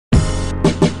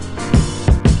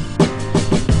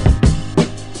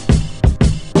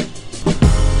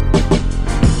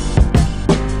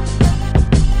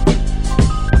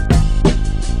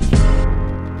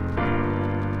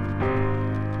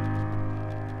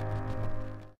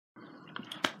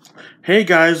Hey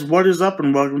guys, what is up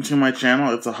and welcome to my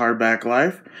channel. It's a Hardback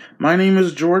Life. My name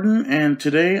is Jordan and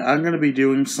today I'm going to be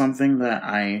doing something that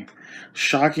I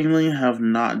shockingly have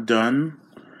not done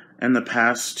in the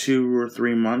past 2 or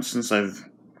 3 months since I've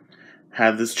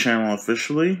had this channel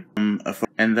officially.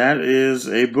 And that is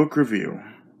a book review.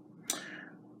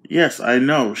 Yes, I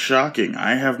know, shocking.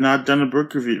 I have not done a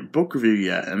book review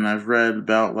yet, and I've read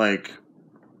about like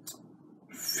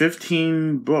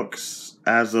 15 books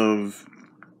as of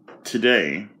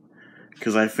today,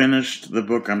 because I finished the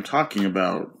book I'm talking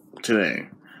about today.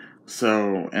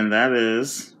 So, and that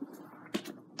is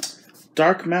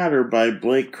Dark Matter by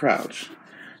Blake Crouch.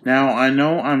 Now, I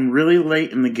know I'm really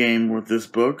late in the game with this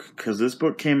book, because this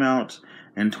book came out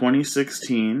in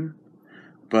 2016,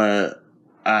 but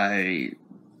I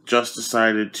just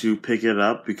decided to pick it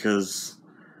up because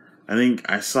I think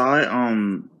I saw it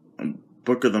on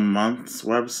Book of the Month's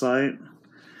website.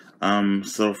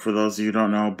 So for those of you who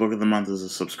don't know, Book of the Month is a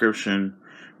subscription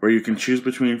where you can choose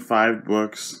between 5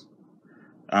 books,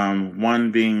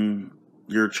 one being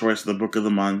your choice of the Book of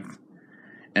the Month,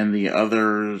 and the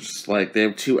others, like, they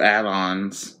have 2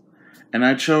 add-ons, and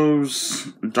I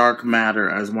chose Dark Matter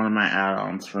as one of my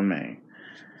add-ons for May.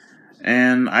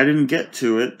 And I didn't get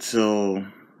to it till,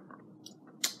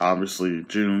 obviously,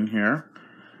 June here,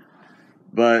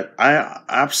 but I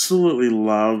absolutely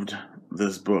loved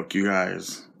this book, you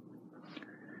guys.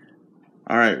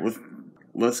 Alright,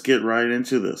 let's get right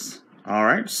into this.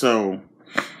 Alright, so,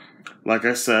 like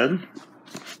I said,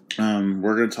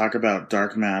 we're going to talk about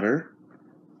Dark Matter.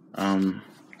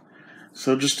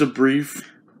 So just a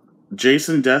brief,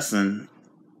 Jason Desson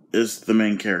is the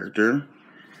main character,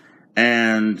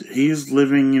 and he's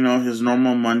living, his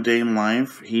normal mundane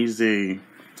life. He's a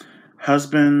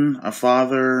husband, a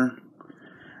father,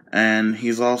 and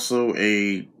he's also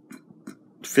a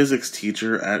physics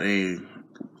teacher at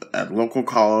local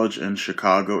college in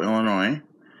Chicago, Illinois.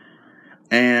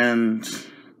 And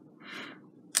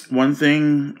one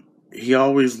thing, he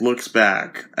always looks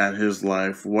back at his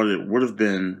life, what it would have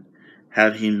been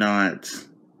had he not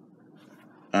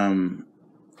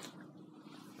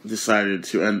decided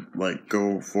to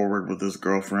go forward with his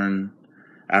girlfriend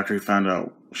after he found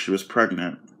out she was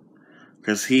pregnant.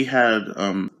 Because he had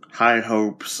high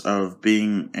hopes of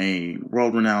being a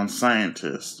world-renowned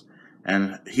scientist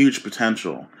and huge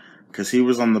potential, because he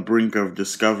was on the brink of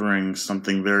discovering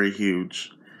something very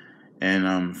huge, and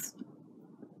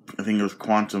I think it was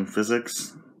quantum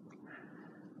physics.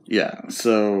 Yeah,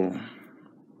 so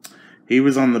he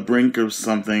was on the brink of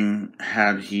something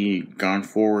had he gone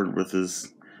forward with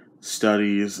his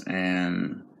studies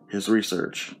and his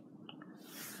research.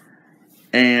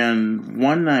 And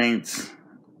one night,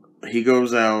 he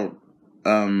goes out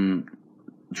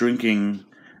drinking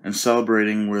and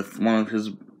celebrating with one of his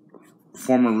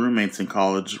former roommates in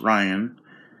college, Ryan,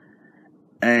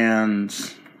 and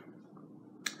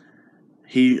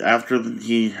after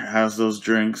he has those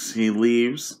drinks, he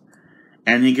leaves,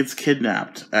 and he gets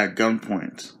kidnapped at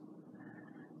gunpoint,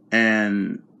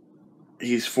 and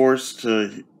he's forced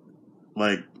to,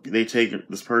 they take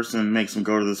this person, makes him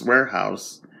go to this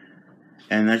warehouse,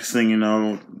 and next thing you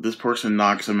know, this person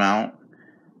knocks him out,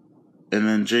 and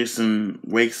then Jason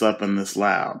wakes up in this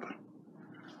lab.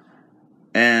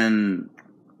 And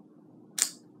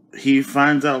he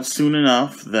finds out soon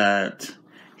enough that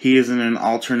he is in an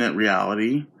alternate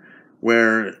reality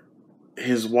where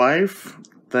his wife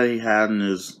that he had in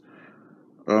his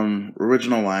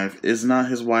original life is not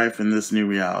his wife in this new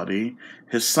reality.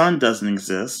 His son doesn't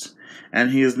exist,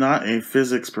 and he is not a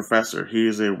physics professor. He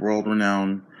is a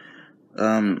world-renowned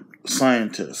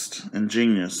scientist and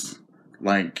genius,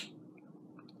 like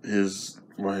his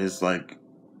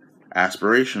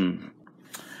aspiration.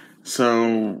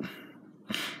 So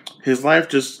his life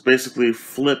just basically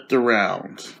flipped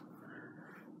around,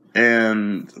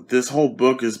 and this whole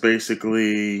book is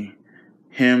basically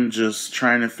him just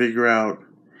trying to figure out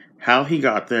how he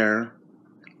got there,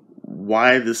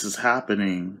 why this is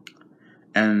happening,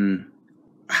 and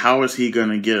how is he going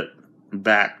to get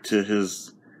back to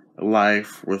his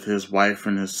life with his wife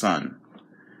and his son.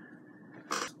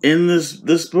 In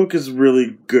this book is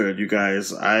really good, you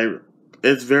guys.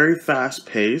 It's very fast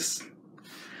paced,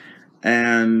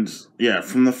 and yeah,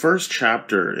 from the first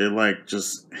chapter, it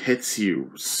just hits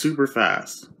you super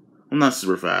fast. Well, not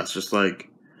super fast, just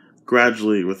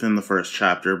gradually within the first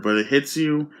chapter, but it hits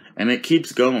you and it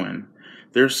keeps going.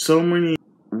 There's so many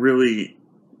really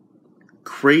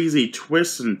crazy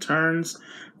twists and turns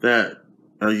that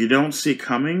you don't see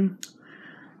coming,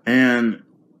 and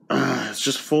it's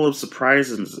just full of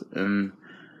surprises, and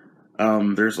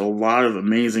there's a lot of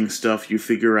amazing stuff you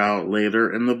figure out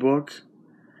later in the book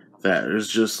that is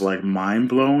just like mind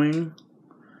blowing.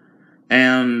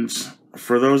 And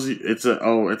for those, it's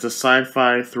a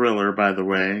sci-fi thriller, by the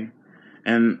way.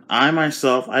 And I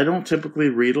myself, I don't typically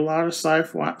read a lot of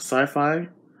sci-fi.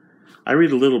 I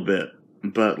read a little bit,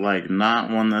 but like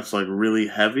not one that's like really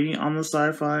heavy on the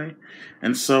sci-fi.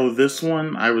 And so this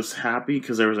one, I was happy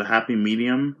because there was a happy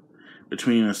medium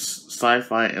between a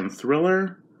sci-fi and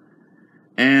thriller.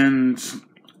 And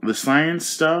the science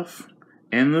stuff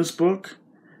in this book,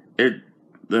 the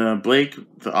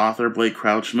author Blake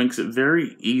Crouch makes it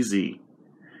very easy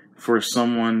for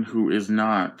someone who is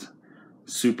not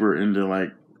super into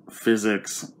like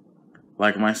physics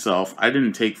like myself. I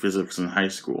didn't take physics in high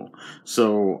school,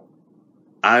 so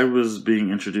I was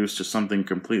being introduced to something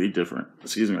completely different.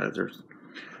 Excuse me, there's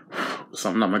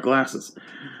something on my glasses.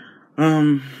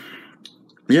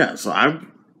 Yeah, so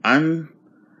I'm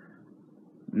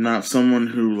not someone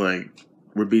who like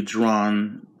would be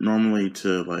drawn normally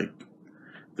to like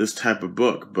this type of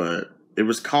book, but it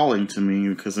was calling to me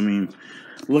because I mean,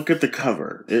 look at the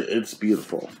cover. It's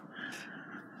beautiful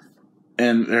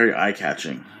and very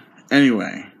eye-catching.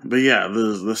 Anyway, but yeah,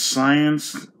 the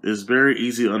science is very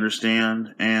easy to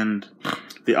understand, and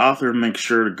the author makes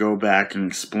sure to go back and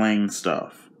explain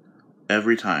stuff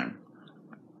every time.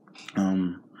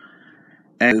 And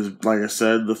like I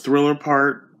said, the thriller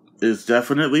part is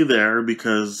definitely there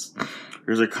because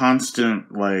there's a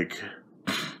constant like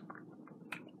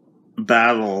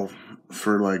battle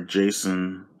for like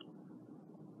Jason.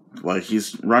 Like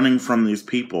he's running from these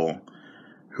people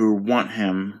who want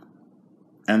him,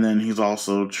 and then he's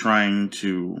also trying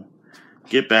to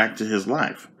get back to his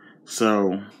life.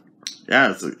 So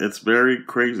yeah, it's very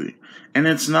crazy. And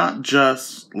it's not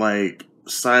just like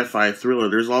sci-fi thriller.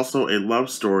 There's also a love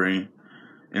story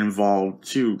involved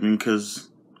too, because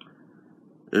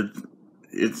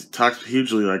it talks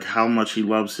hugely like how much he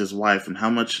loves his wife and how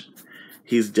much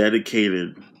he's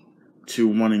dedicated to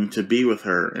wanting to be with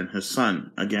her and his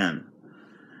son again.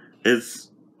 It's,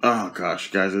 oh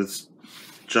gosh, guys, it's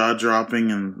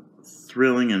jaw-dropping and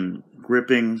thrilling and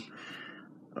gripping.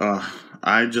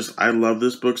 I love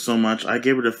this book so much. I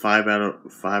gave it a 5 out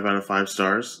of 5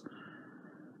 stars.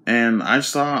 And I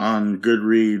saw on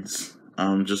Goodreads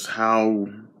just how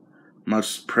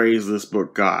much praise this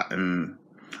book got, and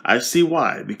I see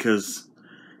why, because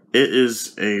it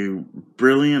is a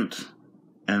brilliant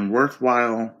and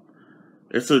worthwhile.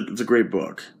 It's a great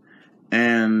book,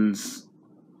 and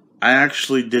I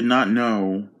actually did not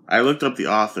know. I looked up the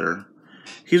author.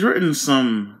 He's written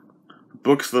some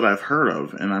books that I've heard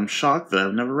of, and I'm shocked that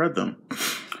I've never read them.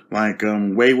 Like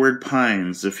Wayward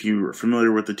Pines, if you're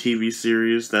familiar with the TV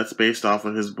series, that's based off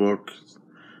of his book.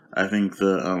 I think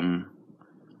the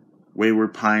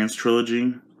Wayward Pines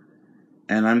trilogy.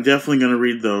 And I'm definitely going to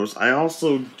read those. I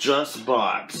also just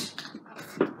bought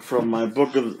from my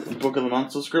book of the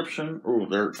month subscription. Oh,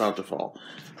 they're about to fall.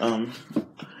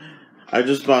 I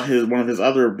just bought one of his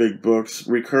other big books,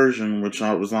 Recursion, which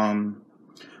was on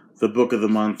the book of the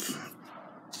month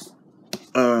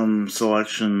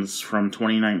selections from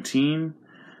 2019,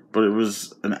 but it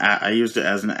was I used it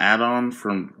as an add-on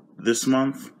from this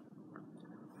month.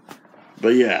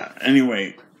 But yeah,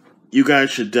 anyway, you guys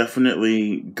should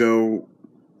definitely go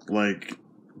like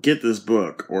get this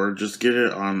book or just get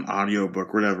it on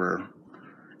audiobook, whatever.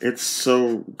 It's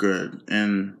so good,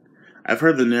 and I've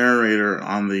heard the narrator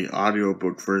on the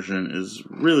audiobook version is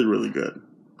really, really good.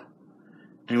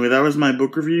 Anyway, that was my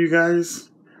book review, you guys.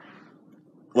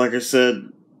 Like I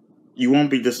said, you won't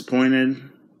be disappointed.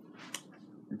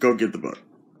 Go get the book.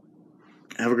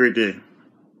 Have a great day.